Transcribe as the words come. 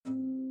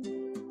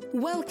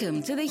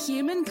Welcome to the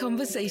Human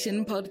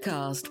Conversation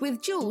podcast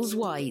with Jules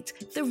White,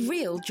 the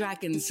real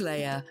dragon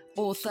slayer,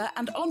 author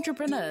and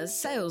entrepreneur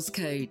sales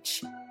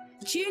coach.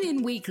 Tune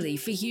in weekly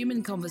for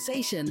human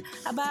conversation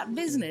about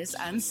business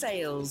and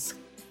sales.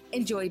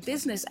 Enjoy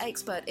business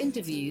expert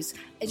interviews,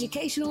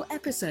 educational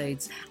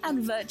episodes, and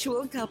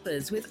virtual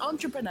cuppers with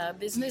entrepreneur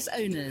business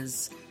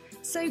owners.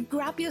 So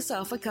grab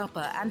yourself a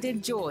cuppa and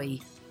enjoy.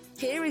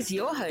 Here is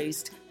your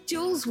host,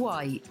 Jules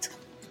White.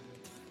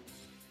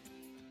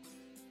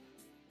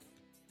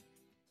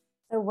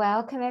 So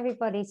welcome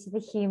everybody to the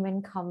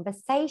Human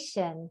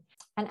Conversation.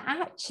 And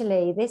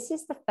actually, this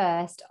is the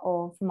first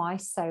of my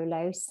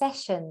solo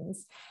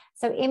sessions.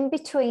 So in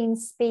between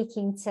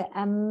speaking to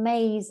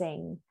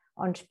amazing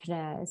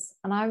entrepreneurs,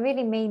 and I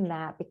really mean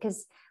that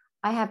because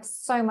I have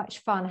so much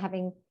fun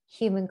having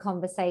human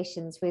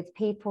conversations with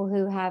people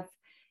who have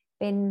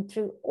been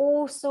through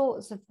all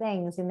sorts of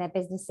things in their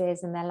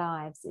businesses and their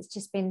lives. It's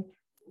just been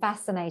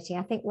fascinating.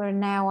 I think we're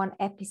now on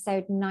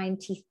episode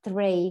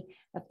 93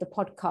 of the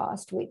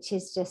podcast, which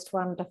is just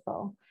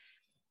wonderful.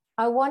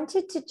 I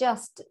wanted to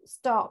just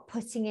start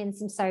putting in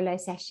some solo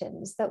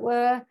sessions that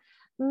were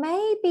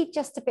maybe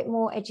just a bit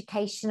more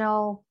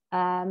educational,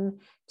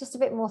 just a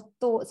bit more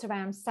thoughts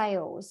around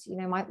sales,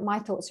 my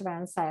thoughts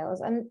around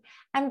sales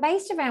and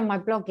based around my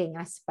blogging,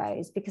 I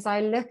suppose, because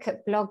I look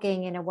at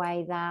blogging in a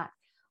way that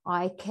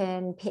I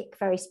can pick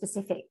very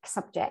specific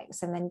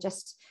subjects and then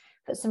just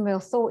put some real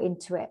thought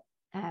into it.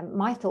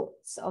 My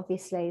thoughts,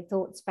 obviously,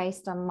 thoughts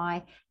based on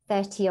my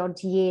 30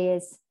 odd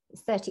years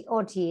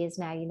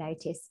now, you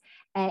notice,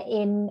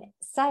 in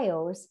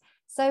sales.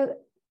 So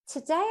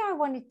today I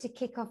wanted to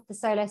kick off the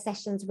solo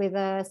sessions with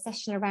a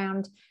session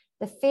around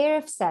the fear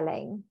of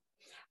selling,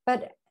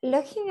 but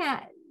looking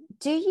at,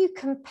 do you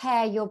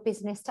compare your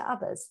business to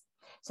others?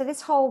 So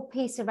this whole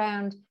piece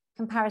around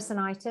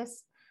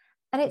comparisonitis,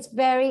 and it's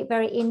very,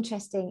 very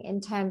interesting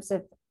in terms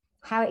of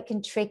how it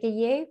can trigger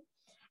you.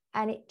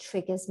 And it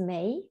triggers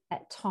me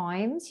at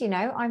times,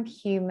 I'm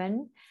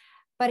human,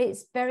 but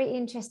it's very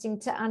interesting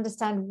to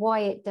understand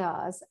why it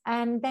does.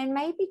 And then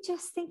maybe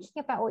just thinking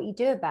about what you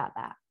do about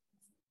that,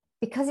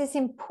 because it's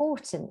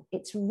important.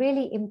 It's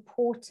really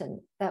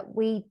important that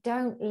we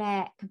don't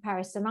let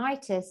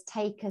comparisonitis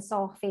take us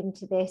off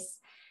into this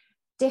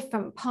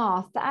different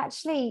path that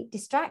actually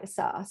distracts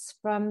us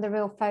from the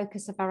real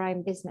focus of our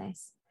own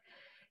business.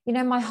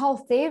 My whole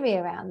theory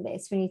around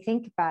this, when you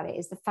think about it,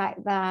 is the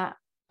fact that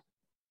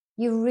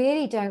you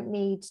really don't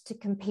need to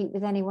compete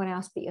with anyone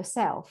else but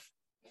yourself.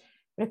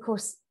 But of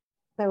course,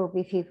 there will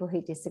be people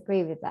who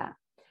disagree with that.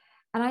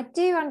 And I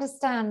do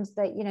understand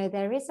that,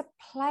 there is a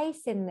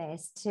place in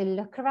this to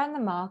look around the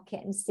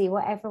market and see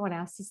what everyone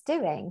else is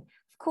doing.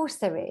 Of course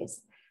there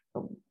is.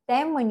 But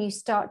then when you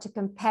start to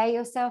compare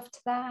yourself to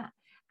that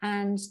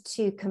and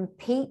to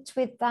compete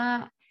with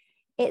that,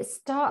 it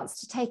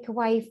starts to take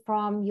away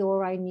from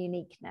your own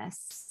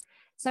uniqueness.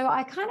 So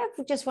I kind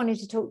of just wanted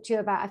to talk to you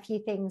about a few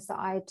things that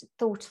I'd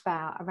thought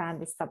about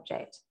around this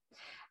subject.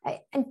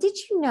 And did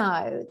you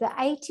know that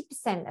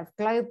 80% of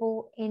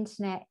global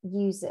internet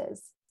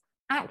users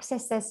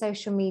access their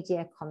social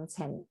media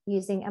content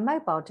using a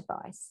mobile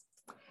device?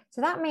 So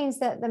that means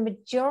that the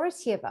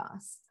majority of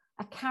us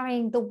are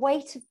carrying the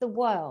weight of the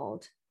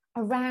world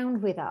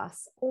around with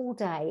us all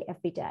day,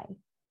 every day.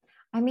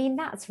 I mean,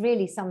 that's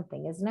really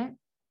something, isn't it?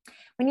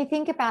 When you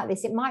think about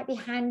this, it might be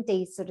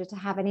handy sort of to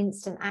have an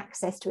instant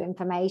access to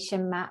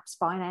information, maps,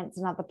 finance,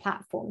 and other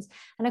platforms.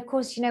 And of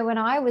course, when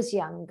I was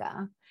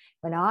younger,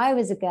 when I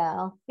was a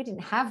girl, we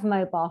didn't have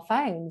mobile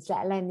phones,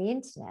 let alone the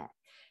internet.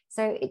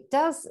 So it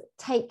does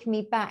take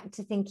me back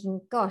to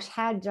thinking, gosh,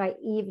 how did I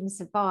even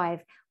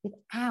survive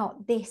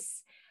without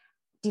this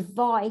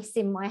device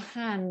in my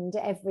hand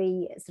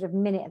every sort of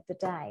minute of the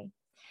day?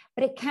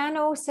 But it can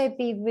also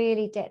be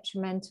really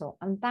detrimental.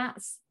 And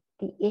that's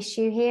the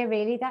issue here,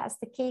 really. That's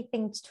the key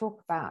thing to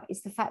talk about,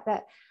 is the fact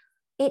that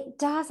it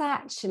does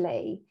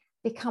actually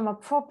become a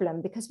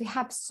problem because we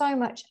have so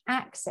much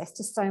access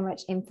to so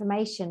much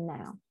information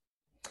now.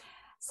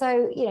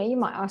 So, you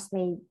might ask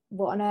me,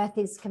 what on earth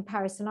is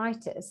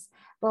comparisonitis?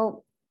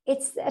 Well,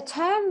 it's a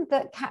term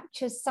that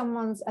captures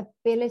someone's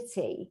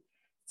ability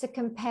to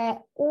compare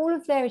all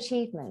of their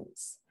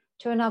achievements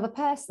to another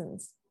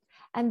person's,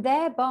 and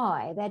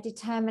thereby they're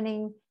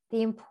determining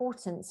the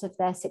importance of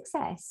their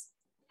success.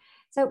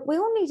 So we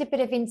all need a bit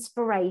of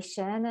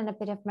inspiration and a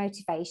bit of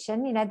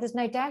motivation, there's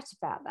no doubt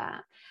about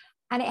that.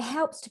 And it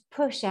helps to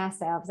push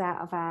ourselves out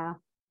of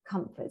our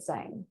comfort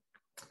zone.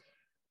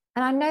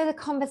 And I know the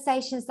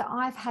conversations that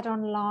I've had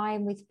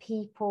online with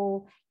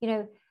people,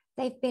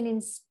 they've been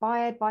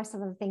inspired by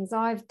some of the things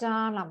I've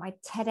done, like my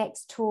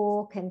TEDx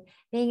talk and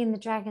being in the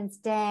Dragon's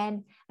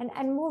Den.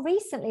 And more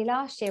recently,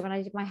 last year, when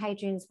I did my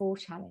Hadrian's Wall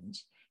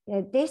challenge,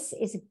 this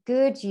is a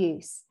good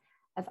use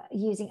of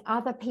using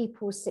other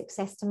people's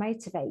success to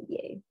motivate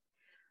you.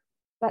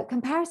 But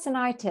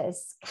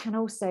comparisonitis can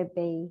also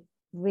be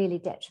really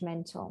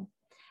detrimental,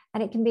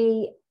 and it can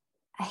be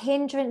a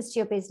hindrance to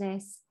your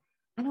business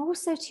and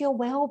also to your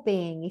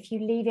well-being if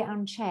you leave it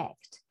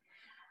unchecked.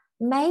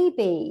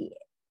 Maybe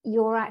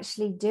you're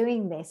actually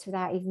doing this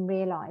without even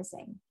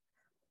realizing.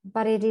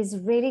 But it is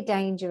really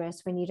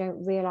dangerous when you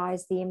don't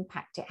realize the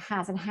impact it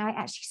has and how it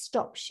actually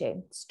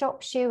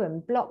stops you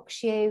and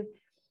blocks you,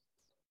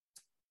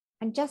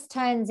 and just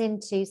turns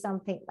into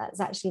something that's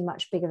actually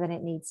much bigger than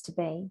it needs to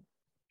be.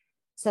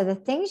 So the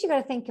things you've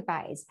got to think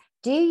about is,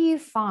 do you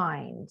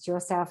find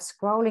yourself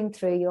scrolling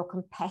through your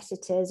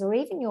competitors or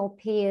even your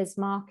peers'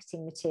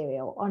 marketing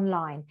material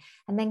online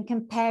and then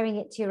comparing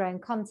it to your own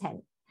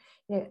content?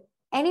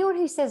 Anyone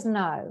who says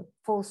no,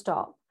 full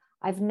stop,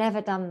 I've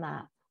never done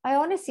that, I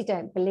honestly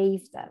don't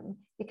believe them,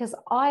 because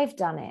I've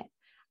done it.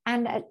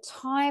 And at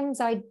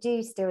times I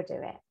do still do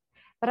it,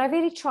 but I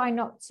really try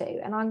not to.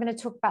 And I'm going to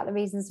talk about the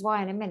reasons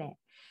why in a minute.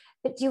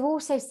 But you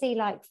also see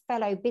like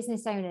fellow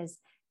business owners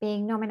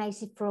being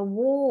nominated for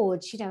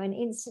awards, and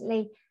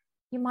instantly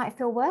you might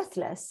feel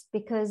worthless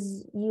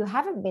because you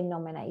haven't been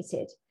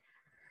nominated.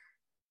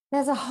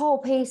 There's a whole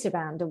piece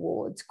around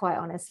awards, quite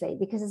honestly,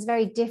 because there's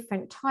very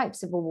different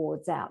types of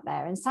awards out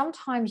there. And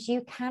sometimes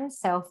you can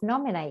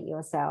self-nominate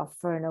yourself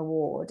for an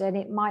award, and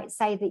it might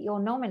say that you're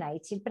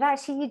nominated, but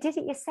actually you did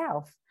it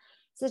yourself.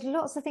 So there's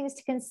lots of things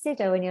to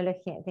consider when you're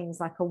looking at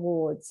things like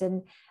awards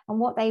and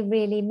what they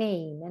really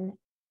mean,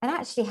 and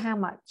actually how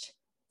much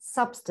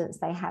substance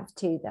they have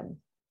to them.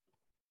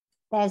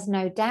 There's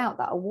no doubt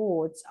that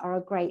awards are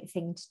a great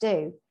thing to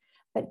do,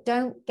 but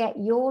don't get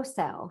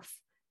yourself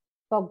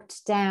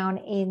bogged down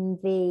in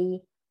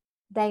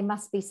they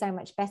must be so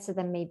much better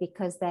than me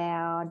because they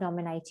are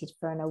nominated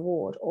for an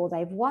award or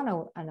they've won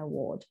an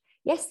award.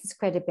 Yes, there's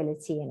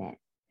credibility in it,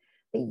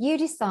 but you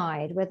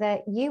decide whether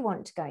you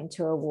want to go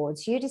into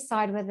awards. You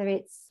decide whether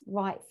it's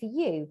right for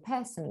you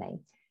personally.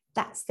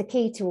 That's the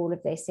key to all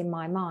of this in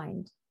my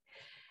mind.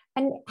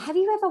 And have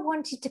you ever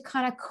wanted to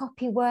kind of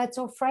copy words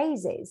or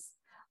phrases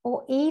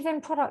or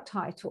even product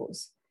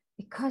titles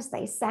because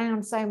they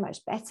sound so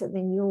much better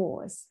than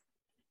yours?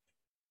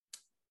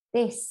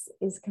 This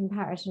is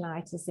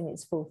comparisonitis in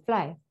its full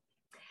flow.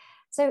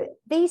 So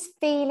these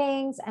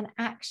feelings and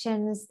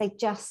actions, they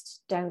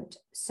just don't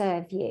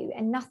serve you,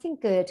 and nothing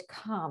good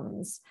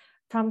comes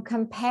from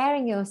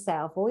comparing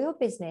yourself or your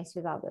business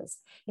with others.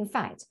 In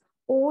fact,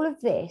 all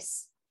of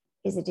this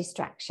is a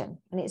distraction,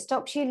 and it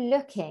stops you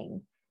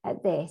looking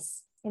at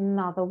this in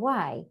another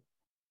way.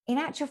 In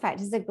actual fact,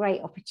 it's a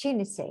great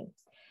opportunity.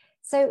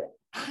 So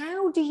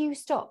how do you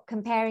stop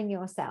comparing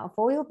yourself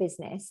or your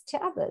business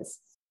to others?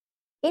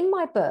 In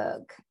my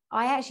book,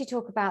 I actually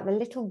talk about the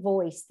little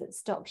voice that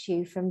stops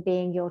you from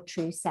being your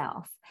true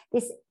self,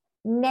 this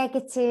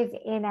negative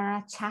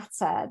inner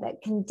chatter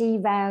that can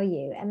derail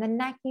you, and the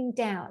nagging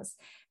doubts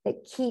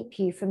that keep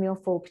you from your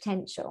full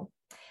potential.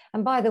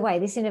 And by the way,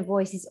 this inner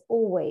voice is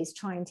always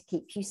trying to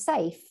keep you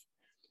safe.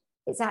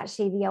 It's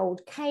actually the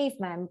old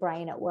caveman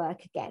brain at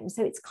work again.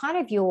 So it's kind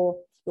of your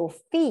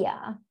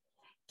fear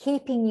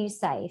keeping you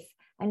safe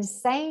and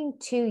saying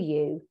to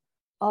you,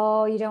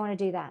 oh, you don't want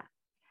to do that,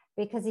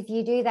 because if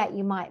you do that,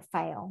 you might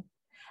fail.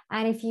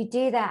 And if you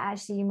do that,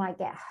 actually, you might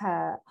get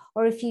hurt.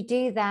 Or if you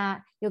do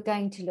that, you're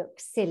going to look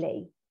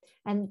silly.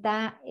 And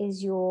that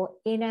is your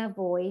inner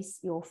voice,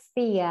 your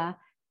fear,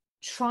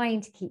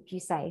 trying to keep you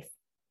safe.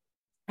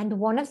 And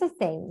one of the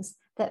things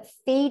that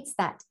feeds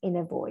that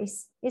inner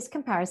voice is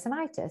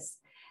comparisonitis.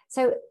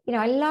 So,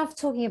 I love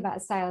talking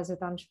about sales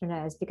with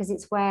entrepreneurs because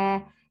it's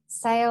where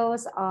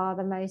sales are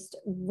the most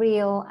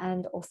real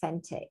and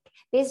authentic.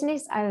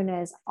 Business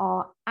owners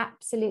are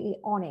absolutely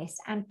honest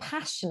and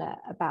passionate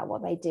about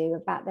what they do,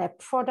 about their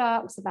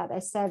products, about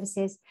their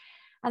services,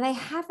 and they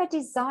have a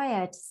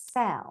desire to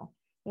sell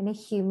in a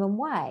human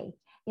way.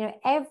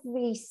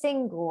 Every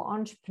single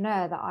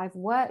entrepreneur that I've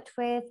worked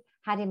with,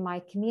 had in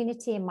my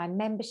community, in my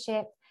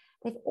membership,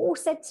 they've all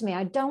said to me,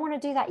 I don't want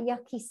to do that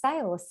yucky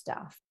sales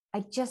stuff.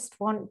 I just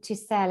want to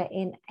sell it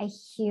in a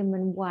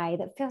human way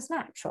that feels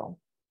natural.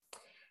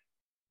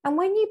 And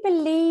when you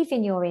believe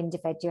in your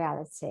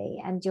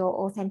individuality and your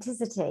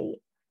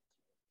authenticity,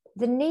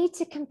 the need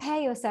to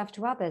compare yourself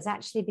to others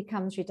actually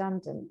becomes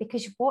redundant,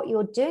 because what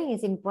you're doing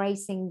is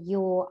embracing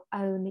your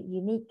own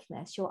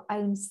uniqueness, your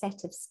own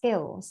set of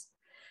skills.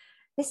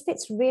 This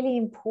bit's really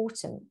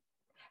important.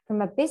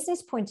 From a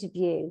business point of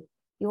view,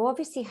 you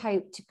obviously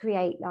hope to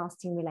create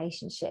lasting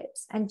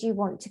relationships and you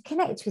want to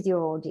connect with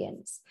your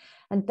audience.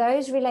 And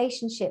those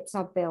relationships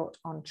are built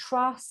on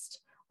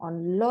trust,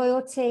 on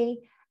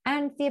loyalty,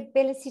 and the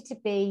ability to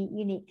be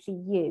uniquely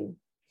you.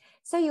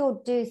 So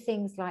you'll do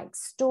things like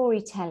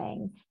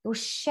storytelling, you'll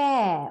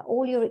share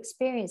all your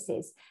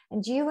experiences,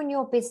 and you and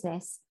your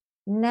business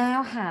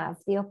now have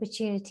the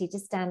opportunity to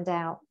stand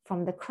out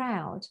from the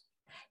crowd.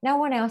 No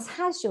one else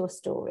has your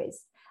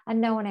stories,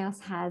 and no one else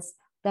has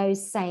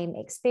those same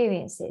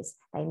experiences.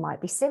 They might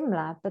be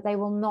similar, but they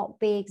will not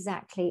be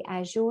exactly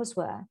as yours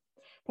were.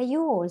 They're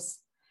yours,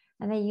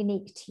 and they're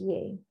unique to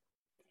you.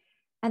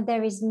 And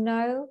there is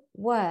no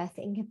worth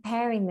in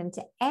comparing them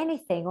to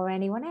anything or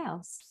anyone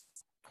else.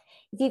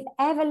 If you've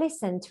ever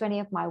listened to any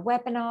of my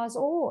webinars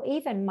or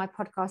even my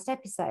podcast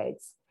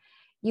episodes,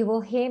 you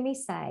will hear me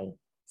say,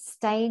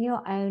 stay in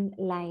your own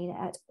lane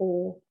at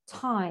all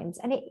times.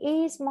 And it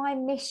is my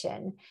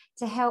mission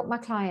to help my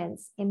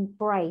clients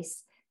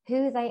embrace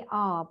who they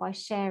are by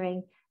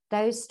sharing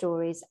those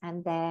stories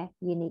and their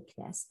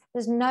uniqueness.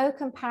 There's no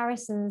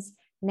comparisons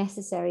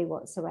necessary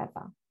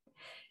whatsoever.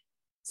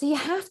 So you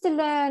have to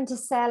learn to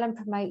sell and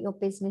promote your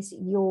business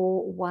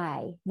your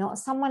way, not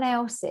someone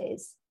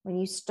else's. When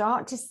you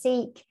start to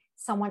seek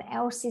someone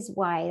else's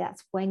way,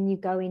 that's when you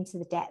go into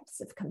the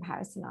depths of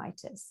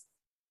comparisonitis.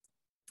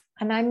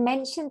 And I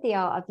mentioned the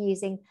art of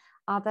using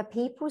other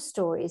people's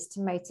stories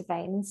to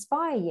motivate and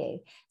inspire you.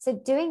 So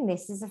doing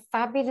this is a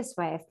fabulous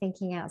way of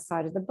thinking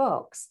outside of the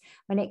box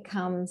when it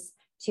comes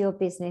to your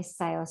business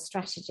sales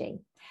strategy.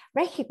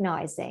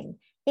 Recognizing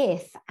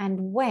if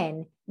and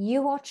when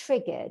you are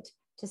triggered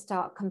to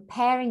start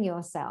comparing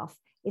yourself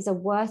is a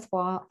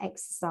worthwhile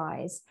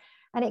exercise,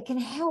 and it can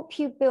help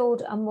you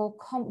build a more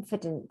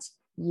confident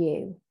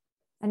you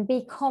and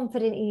be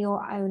confident in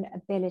your own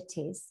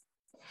abilities.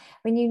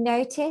 When you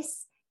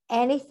notice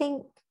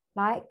anything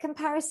like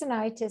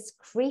comparisonitis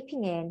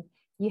creeping in,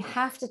 you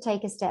have to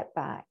take a step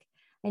back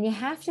and you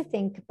have to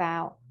think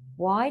about,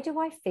 why do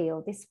I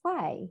feel this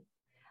way?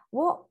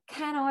 What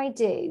can I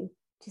do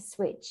to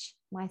switch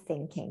my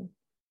thinking?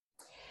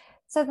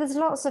 So there's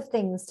lots of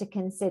things to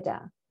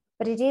consider,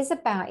 but it is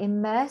about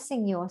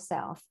immersing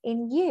yourself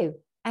in you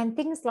and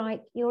things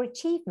like your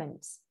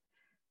achievements.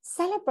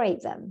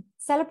 Celebrate them.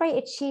 Celebrate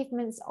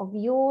achievements of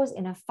yours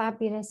in a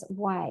fabulous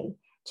way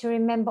to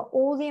remember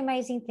all the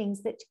amazing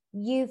things that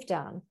you've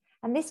done.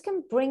 And this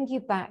can bring you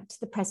back to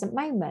the present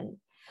moment.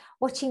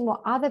 Watching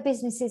what other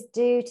businesses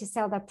do to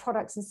sell their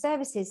products and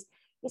services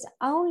is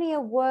only a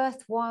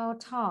worthwhile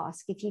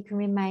task if you can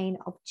remain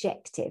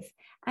objective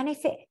and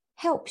if it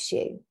helps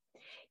you.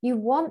 You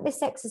want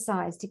this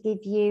exercise to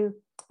give you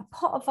a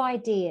pot of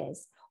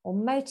ideas or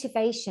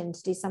motivation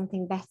to do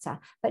something better,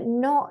 but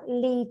not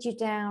lead you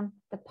down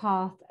the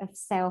path of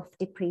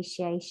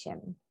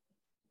self-depreciation.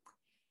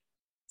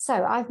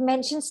 So I've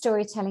mentioned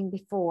storytelling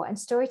before, and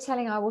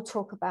storytelling I will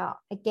talk about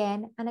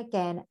again and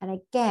again and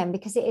again,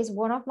 because it is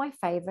one of my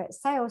favorite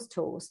sales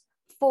tools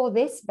for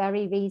this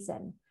very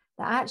reason,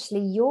 that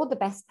actually you're the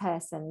best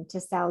person to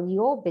sell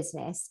your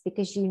business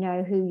because you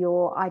know who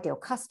your ideal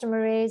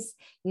customer is,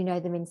 you know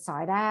them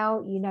inside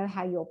out, you know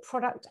how your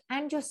product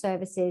and your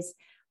services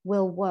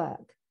will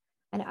work.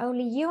 And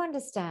only you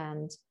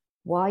understand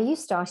why you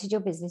started your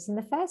business in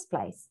the first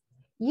place.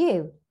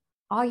 You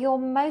are your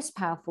most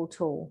powerful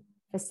tool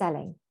for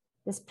selling.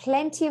 There's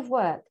plenty of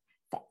work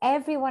for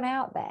everyone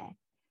out there.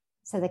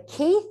 So the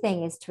key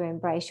thing is to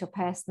embrace your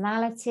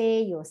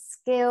personality, your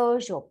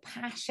skills, your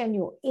passion,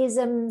 your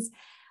isms,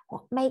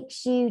 what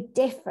makes you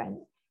different,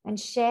 and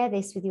share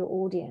this with your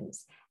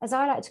audience. As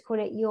I like to call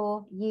it,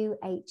 your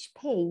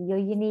UHP, your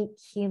unique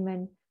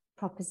human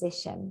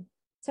proposition.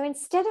 So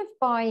instead of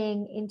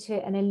buying into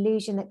an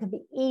illusion that can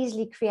be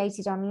easily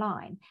created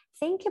online,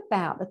 think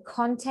about the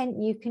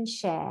content you can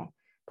share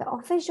that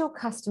offers your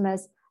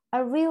customers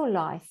a real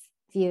life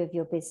view of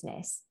your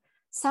business,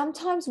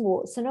 sometimes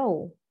warts and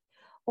all.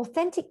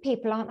 Authentic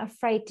people aren't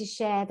afraid to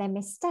share their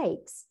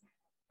mistakes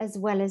as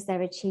well as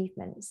their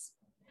achievements.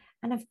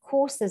 And of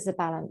course, there's a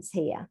balance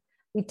here.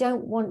 We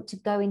don't want to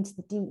go into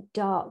the deep,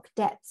 dark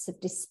depths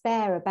of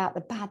despair about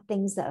the bad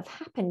things that have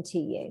happened to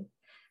you.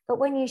 But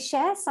when you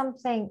share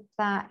something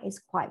that is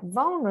quite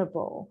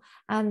vulnerable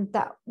and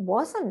that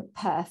wasn't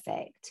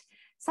perfect,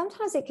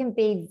 sometimes it can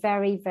be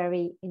very,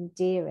 very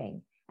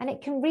endearing. And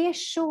it can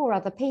reassure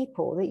other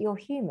people that you're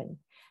human.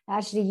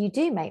 Actually, you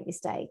do make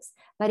mistakes,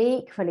 but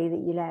equally that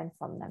you learn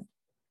from them.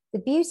 The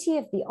beauty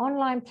of the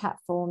online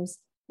platforms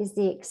is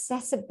the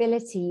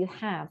accessibility you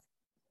have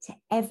to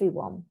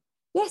everyone.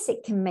 Yes,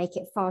 it can make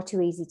it far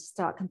too easy to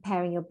start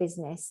comparing your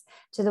business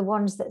to the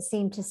ones that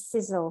seem to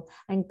sizzle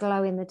and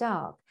glow in the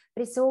dark,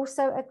 but it's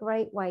also a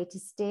great way to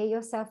steer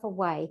yourself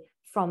away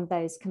from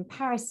those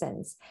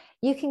comparisons.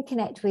 You can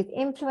connect with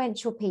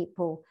influential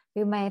people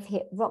who may have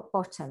hit rock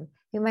bottom,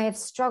 who may have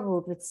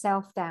struggled with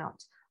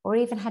self-doubt or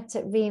even had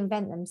to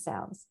reinvent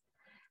themselves.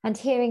 And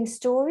hearing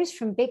stories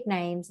from big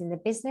names in the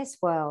business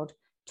world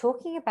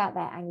talking about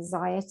their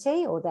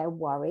anxiety or their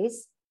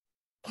worries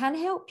can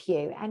help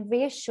you and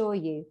reassure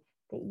you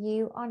that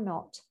you are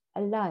not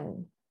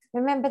alone.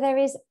 Remember, there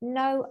is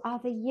no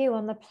other you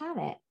on the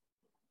planet.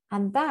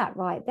 And that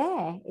right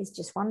there is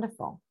just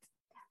wonderful.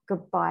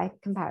 Goodbye,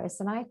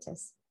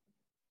 comparisonitis.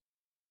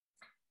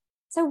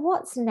 So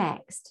what's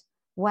next?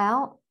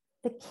 Well,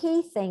 the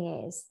key thing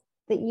is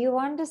that you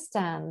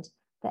understand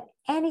that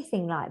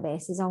anything like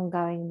this is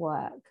ongoing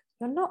work.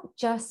 You're not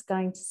just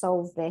going to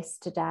solve this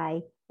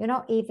today. You're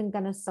not even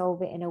going to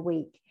solve it in a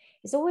week.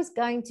 It's always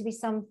going to be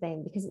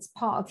something, because it's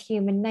part of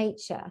human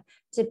nature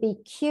to be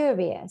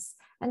curious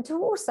and to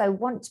also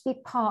want to be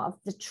part of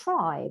the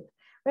tribe.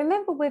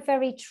 Remember, we're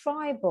very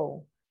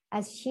tribal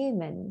as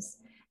humans.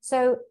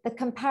 So the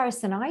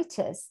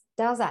comparisonitis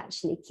does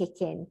actually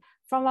kick in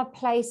from a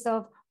place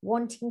of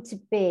wanting to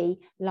be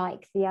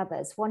like the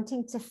others,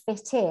 wanting to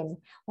fit in,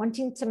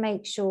 wanting to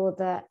make sure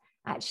that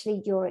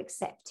actually you're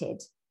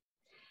accepted.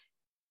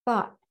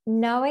 But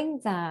knowing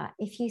that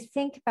if you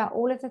think about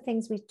all of the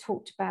things we've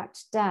talked about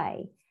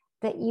today,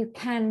 that you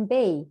can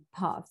be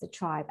part of the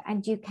tribe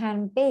and you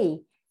can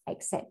be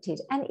accepted.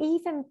 And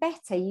even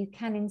better, you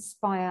can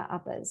inspire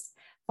others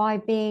by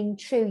being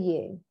true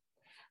you.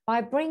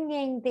 By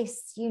bringing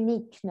this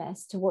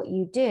uniqueness to what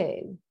you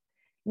do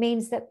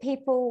means that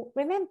people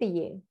remember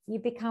you. You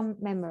become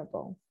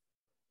memorable.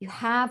 You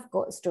have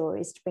got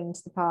stories to bring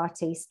to the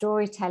party.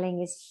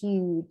 Storytelling is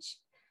huge.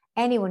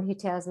 Anyone who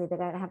tells me they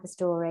don't have a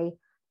story,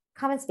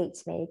 come and speak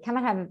to me. Come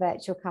and have a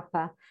virtual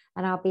cuppa,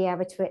 and I'll be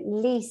able to at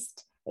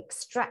least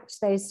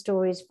extract those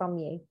stories from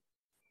you,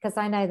 because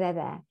I know they're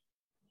there.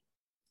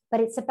 But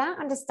it's about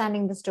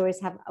understanding the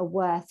stories have a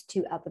worth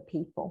to other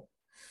people.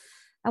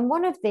 And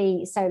one of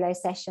the solo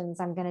sessions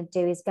I'm going to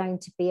do is going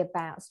to be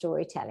about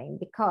storytelling,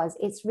 because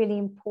it's really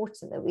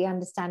important that we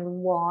understand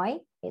why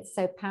it's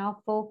so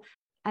powerful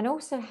and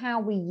also how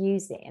we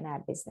use it in our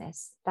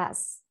business.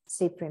 That's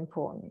super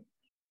important.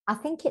 I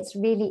think it's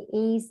really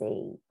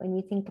easy when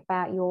you think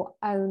about your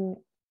own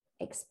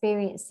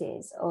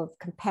experiences of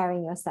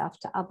comparing yourself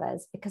to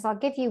others, because I'll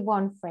give you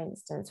one, for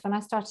instance. When I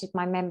started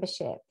my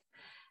membership,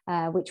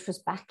 which was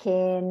back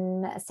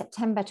in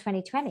September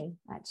 2020,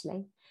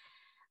 actually,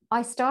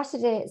 I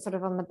started it sort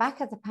of on the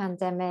back of the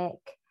pandemic,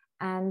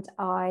 and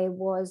I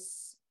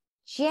was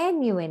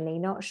genuinely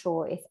not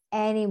sure if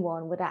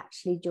anyone would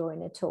actually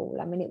join at all.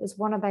 I mean, it was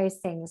one of those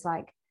things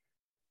like,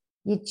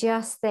 you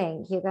just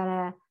think you're going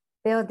to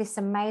build this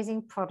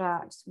amazing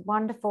product,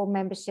 wonderful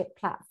membership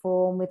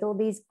platform with all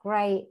these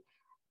great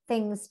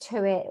things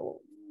to it,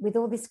 with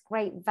all this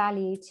great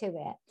value to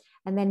it,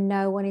 and then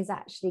no one is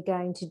actually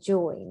going to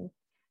join.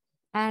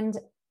 And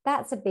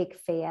that's a big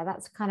fear.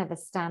 That's kind of a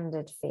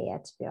standard fear,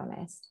 to be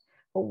honest.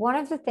 But one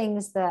of the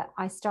things that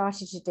I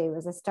started to do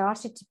was I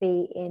started to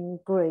be in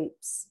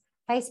groups,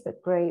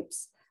 Facebook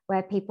groups,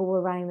 where people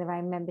were running their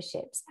own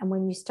memberships. And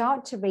when you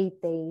start to read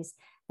these,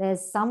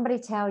 there's somebody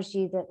tells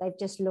you that they've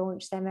just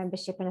launched their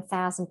membership and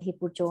 1,000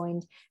 people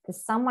joined.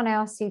 There's someone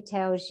else who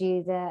tells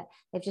you that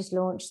they've just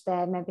launched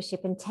their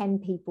membership and 10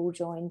 people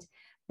joined.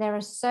 There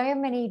are so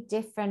many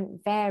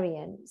different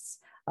variants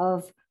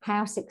of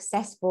how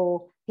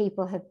successful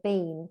people have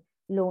been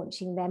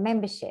launching their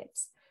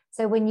memberships.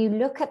 So when you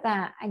look at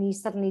that and you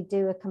suddenly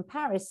do a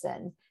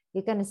comparison,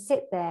 you're going to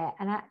sit there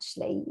and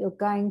actually you're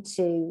going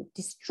to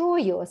destroy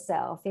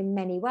yourself in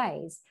many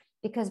ways,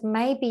 because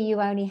maybe you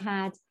only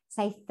had,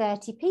 say,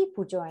 30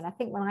 people join. I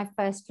think when I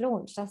first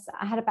launched,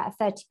 I had about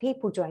 30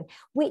 people join,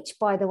 which,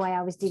 by the way,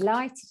 I was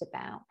delighted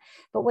about.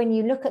 But when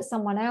you look at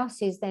someone else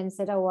who's then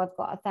said, oh, I've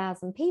got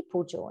 1,000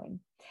 people join,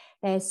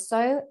 there's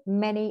so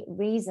many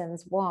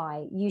reasons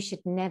why you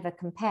should never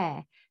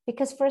compare.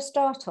 Because for a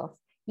start off,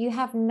 you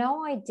have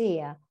no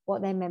idea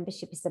what their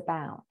membership is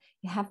about.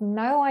 You have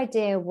no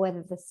idea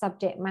whether the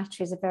subject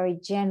matter is a very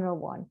general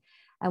one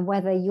and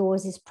whether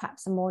yours is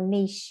perhaps a more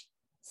niche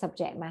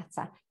subject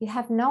matter. You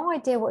have no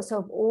idea what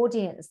sort of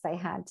audience they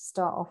had to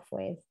start off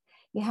with.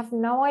 You have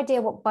no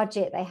idea what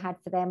budget they had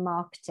for their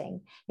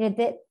marketing. You know,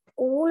 that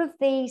all of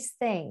these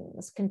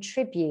things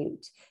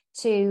contribute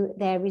to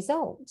their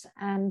result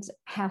and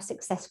how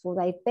successful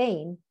they've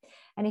been.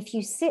 And if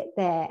you sit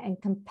there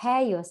and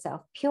compare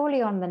yourself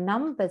purely on the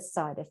numbers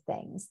side of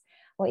things,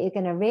 what you're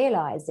going to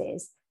realize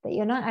is that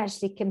you're not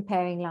actually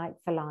comparing like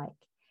for like.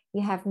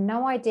 You have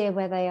no idea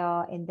where they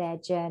are in their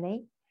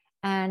journey.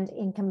 And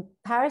in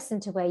comparison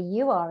to where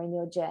you are in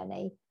your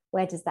journey,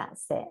 where does that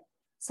sit?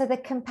 So the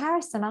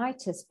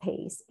comparisonitis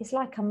piece is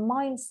like a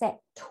mindset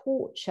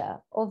torture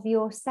of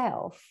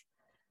yourself.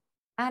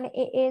 And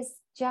it is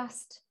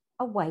just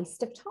a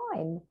waste of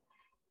time.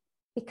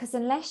 Because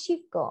unless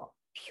you've got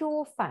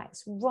pure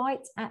facts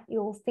right at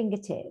your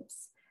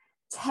fingertips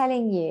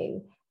telling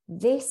you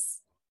this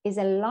is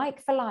a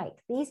like for like,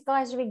 these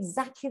guys are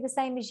exactly the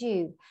same as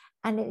you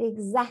and at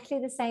exactly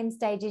the same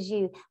stage as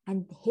you,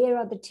 and here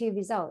are the two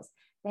results,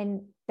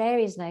 then there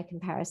is no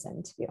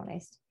comparison, to be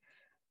honest.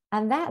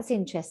 And that's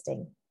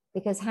interesting,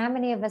 because how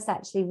many of us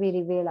actually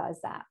really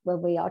realize that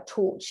when we are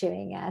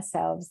torturing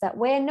ourselves, that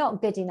we're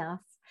not good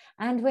enough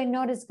and we're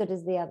not as good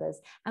as the others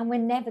and we're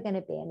never going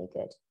to be any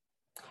good.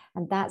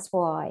 And that's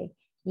why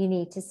you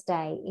need to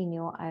stay in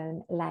your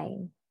own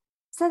lane.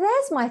 So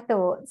there's my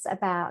thoughts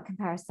about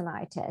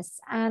comparisonitis.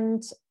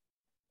 And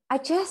I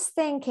just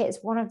think it's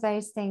one of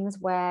those things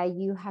where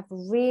you have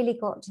really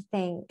got to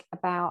think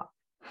about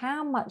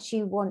how much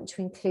you want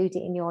to include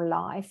it in your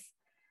life,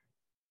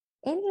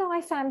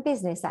 and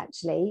business,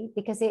 actually,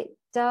 because it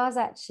does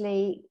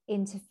actually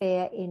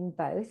interfere in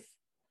both.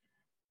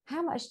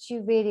 How much do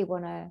you really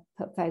want to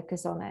put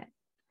focus on it?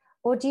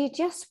 Or do you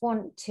just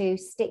want to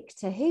stick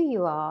to who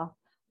you are,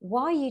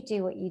 why you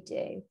do what you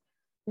do,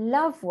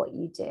 love what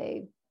you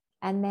do,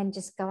 and then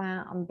just go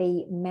out and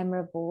be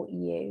memorable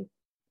you?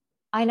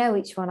 I know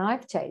which one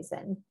I've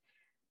chosen,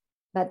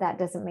 but that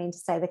doesn't mean to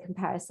say the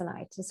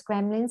comparisonitis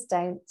gremlins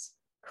don't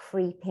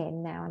creep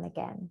in now and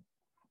again.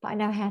 But I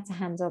know how to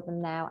handle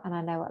them now, and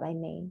I know what they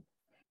mean.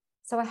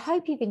 So I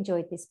hope you've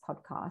enjoyed this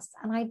podcast,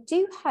 and I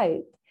do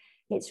hope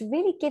it's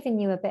really given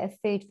you a bit of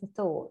food for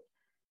thought.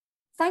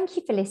 Thank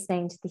you for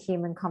listening to The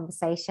Human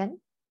Conversation,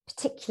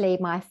 particularly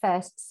my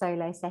first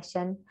solo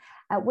session.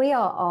 We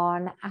are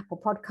on Apple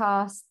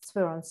Podcasts,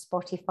 we're on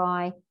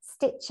Spotify,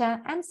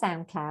 Stitcher and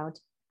SoundCloud.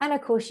 And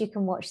of course, you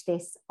can watch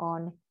this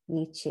on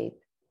YouTube.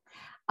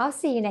 I'll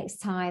see you next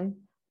time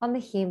on The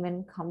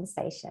Human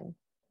Conversation.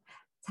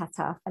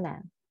 Ta-ta for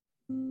now.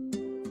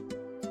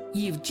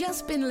 You've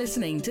just been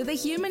listening to the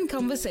Human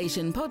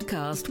Conversation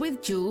podcast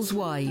with Jules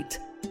White.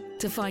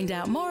 To find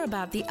out more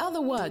about the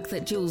other work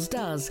that Jules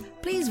does,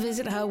 please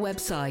visit her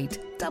website,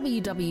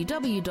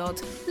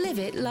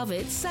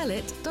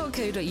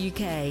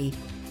 www.liveitloveitsellit.co.uk.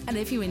 And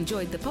if you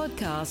enjoyed the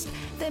podcast,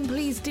 then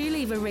please do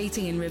leave a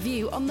rating and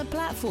review on the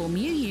platform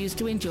you use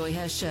to enjoy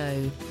her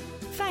show.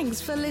 Thanks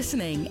for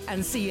listening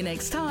and see you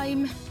next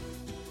time.